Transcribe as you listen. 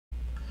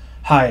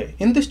Hi,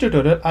 in this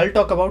tutorial, I'll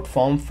talk about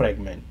form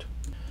fragment.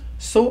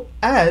 So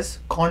as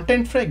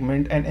content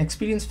fragment and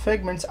experience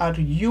fragments are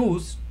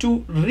used to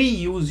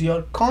reuse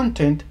your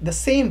content, the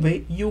same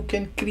way you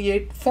can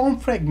create form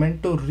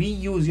fragment to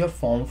reuse your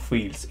form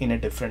fields in a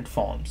different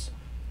forms.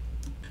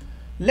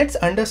 Let's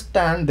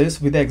understand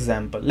this with an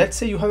example. Let's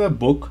say you have a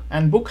book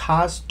and book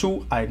has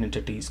two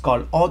identities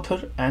called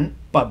author and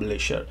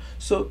publisher.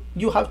 So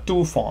you have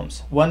two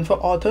forms, one for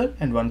author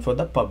and one for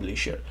the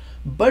publisher.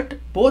 But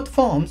both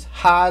forms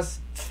has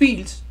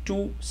fields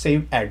to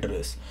save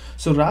address.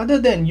 So rather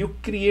than you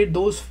create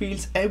those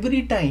fields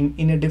every time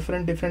in a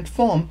different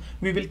form,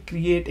 we will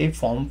create a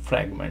form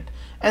fragment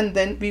and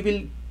then we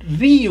will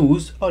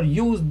reuse or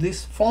use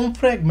this form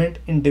fragment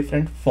in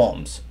different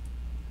forms.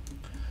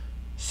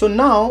 So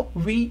now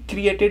we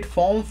created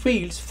form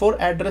fields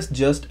for address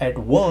just at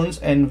once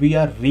and we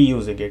are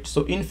reusing it.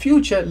 So in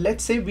future,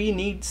 let's say we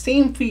need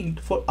same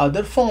field for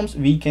other forms,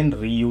 we can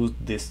reuse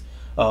this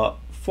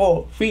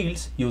for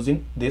fields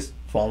using this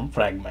form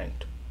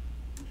fragment.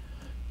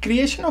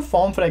 Creation of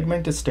form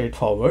fragment is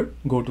straightforward.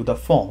 Go to the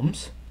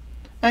forms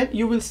and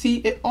you will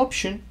see an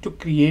option to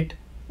create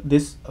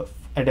this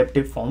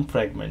adaptive form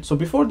fragment. So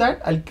before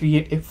that, I'll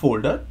create a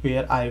folder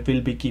where I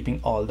will be keeping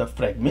all the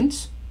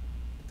fragments.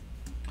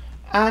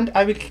 And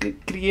I will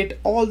create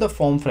all the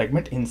form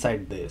fragment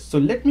inside this. So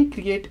let me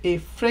create a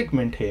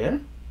fragment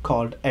here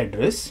called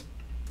address.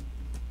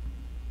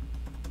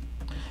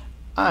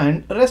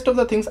 And rest of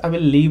the things I will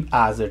leave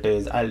as it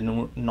is.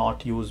 I'll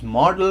not use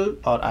model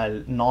or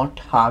I'll not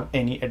have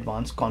any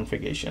advanced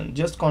configuration.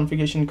 Just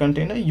configuration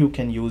container, you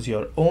can use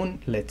your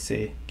own, let's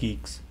say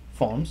GEEKS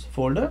forms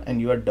folder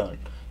and you are done.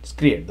 Just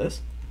create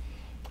this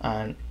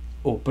and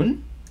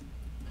open.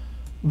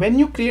 When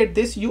you create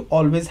this, you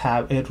always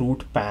have a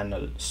root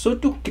panel. So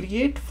to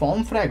create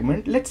form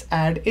fragment, let's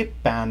add a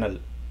panel.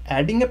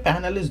 Adding a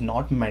panel is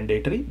not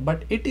mandatory,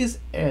 but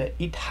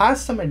it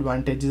has some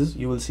advantages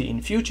you will see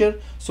in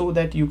future, so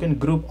that you can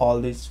group all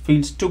these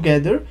fields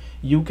together.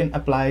 You can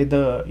apply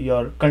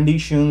your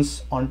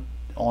conditions on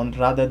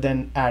rather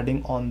than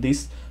adding on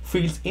these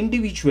fields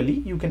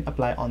individually, you can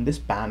apply on this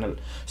panel.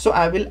 So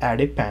I will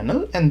add a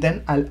panel and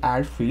then I'll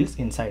add fields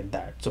inside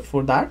that. So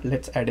for that,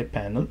 let's add a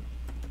panel.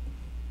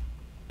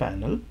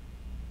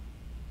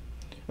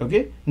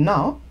 Okay,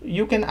 now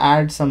you can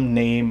add some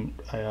name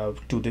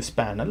to this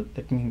panel.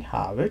 Let me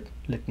have it.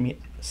 Let me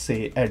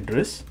say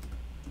address,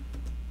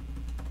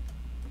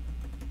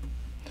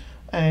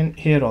 and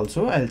here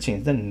also I'll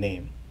change the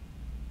name,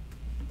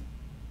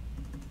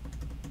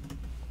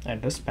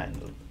 address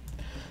panel.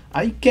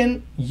 I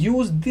can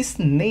use this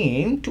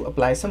name to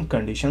apply some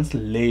conditions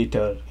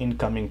later in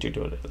coming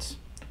tutorials.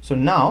 So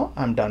now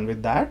I'm done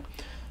with that.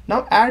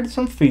 Now add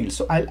some fields.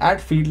 So I'll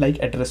add field like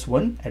address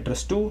 1,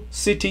 address 2,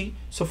 city.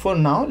 So for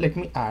now, let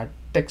me add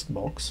text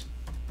box,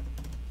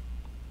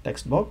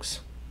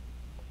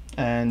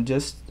 and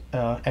just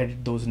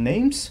edit those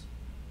names.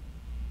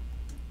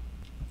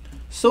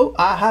 So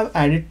I have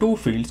added two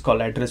fields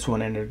called address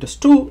 1 and address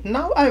 2.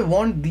 Now I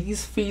want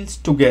these fields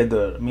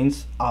together,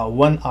 means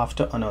one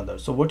after another.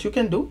 So what you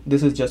can do,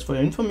 this is just for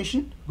your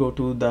information, go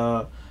to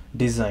the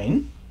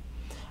design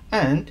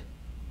and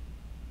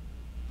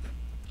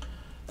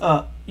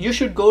you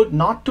should go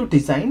not to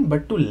design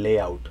but to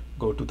layout.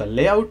 Go to the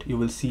layout, you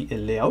will see a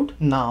layout.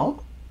 Now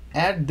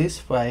add this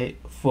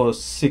for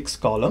 6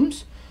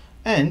 columns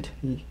and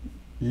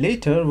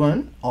later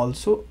one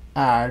also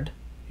add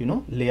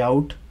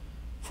layout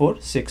for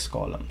 6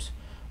 columns.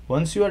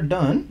 Once you are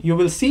done, you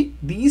will see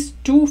these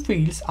two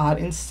fields are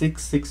in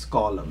 6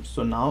 columns.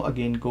 So now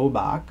again go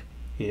back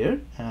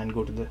here and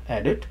go to the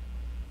edit.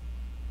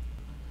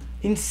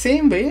 In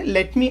same way,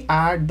 let me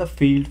add the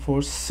field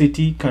for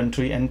city,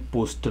 country and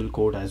postal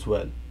code as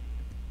well.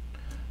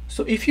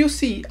 So if you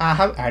see, I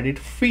have added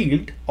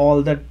field,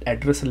 all the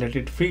address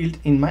related field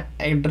in my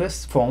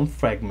address form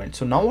fragment.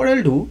 So now what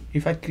I'll do,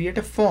 if I create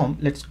a form,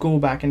 let's go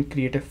back and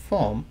create a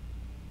form,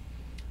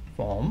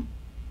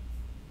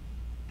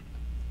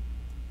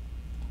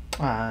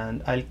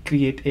 and I'll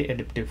create a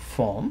adaptive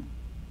form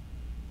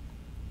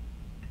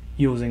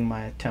using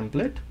my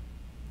template.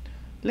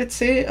 Let's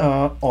say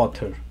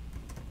author.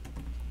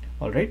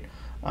 All right,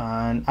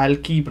 and I'll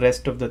keep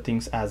rest of the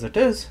things as it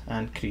is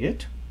and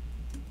create.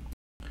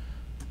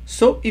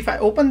 So if I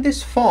open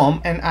this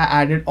form and I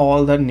added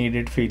all the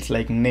needed fields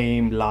like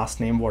name, last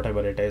name,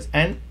 whatever it is,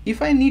 and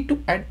if I need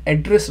to add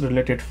address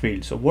related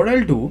field, so what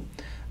I'll do,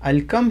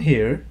 I'll come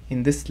here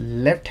in this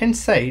left hand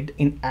side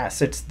in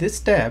assets, this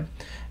tab,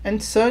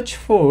 and search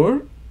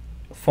for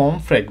form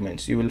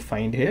fragments. You will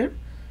find here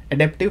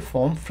adaptive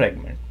form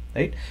fragment,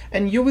 right?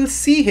 And you will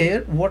see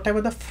here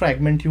whatever the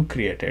fragment you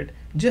created,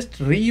 just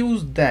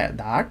reuse that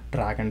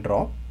drag and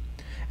drop.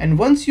 And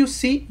once you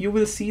see, you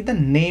will see the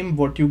name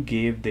what you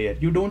gave there.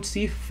 You don't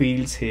see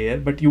fields here,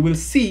 but you will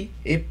see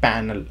a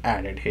panel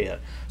added here.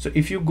 So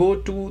if you go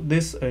to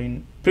this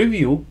in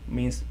preview,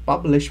 means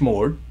publish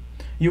mode,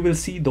 you will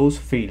see those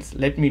fields.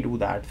 Let me do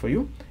that for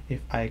you.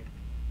 If I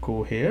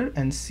go here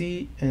and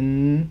see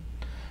in,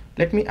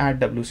 let me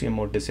add WCM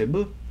mode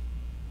disable.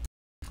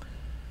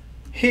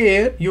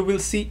 Here you will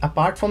see,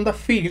 apart from the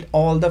field,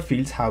 all the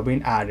fields have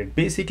been added.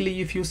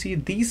 Basically, if you see,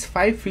 these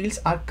 5 fields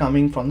are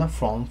coming from the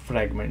form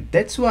fragment.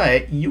 That's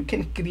why you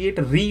can create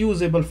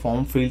reusable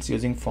form fields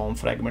using form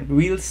fragment.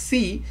 We'll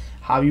see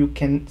how you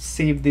can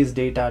save this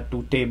data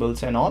to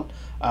tables and all,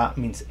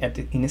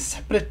 in a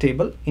separate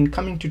table. In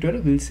coming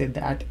tutorial, we'll say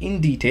that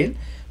in detail.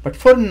 But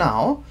for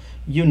now,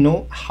 you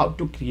know how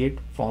to create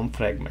form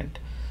fragment.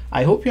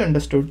 I hope you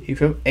understood.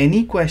 If you have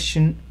any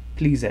question,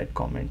 please add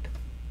comment.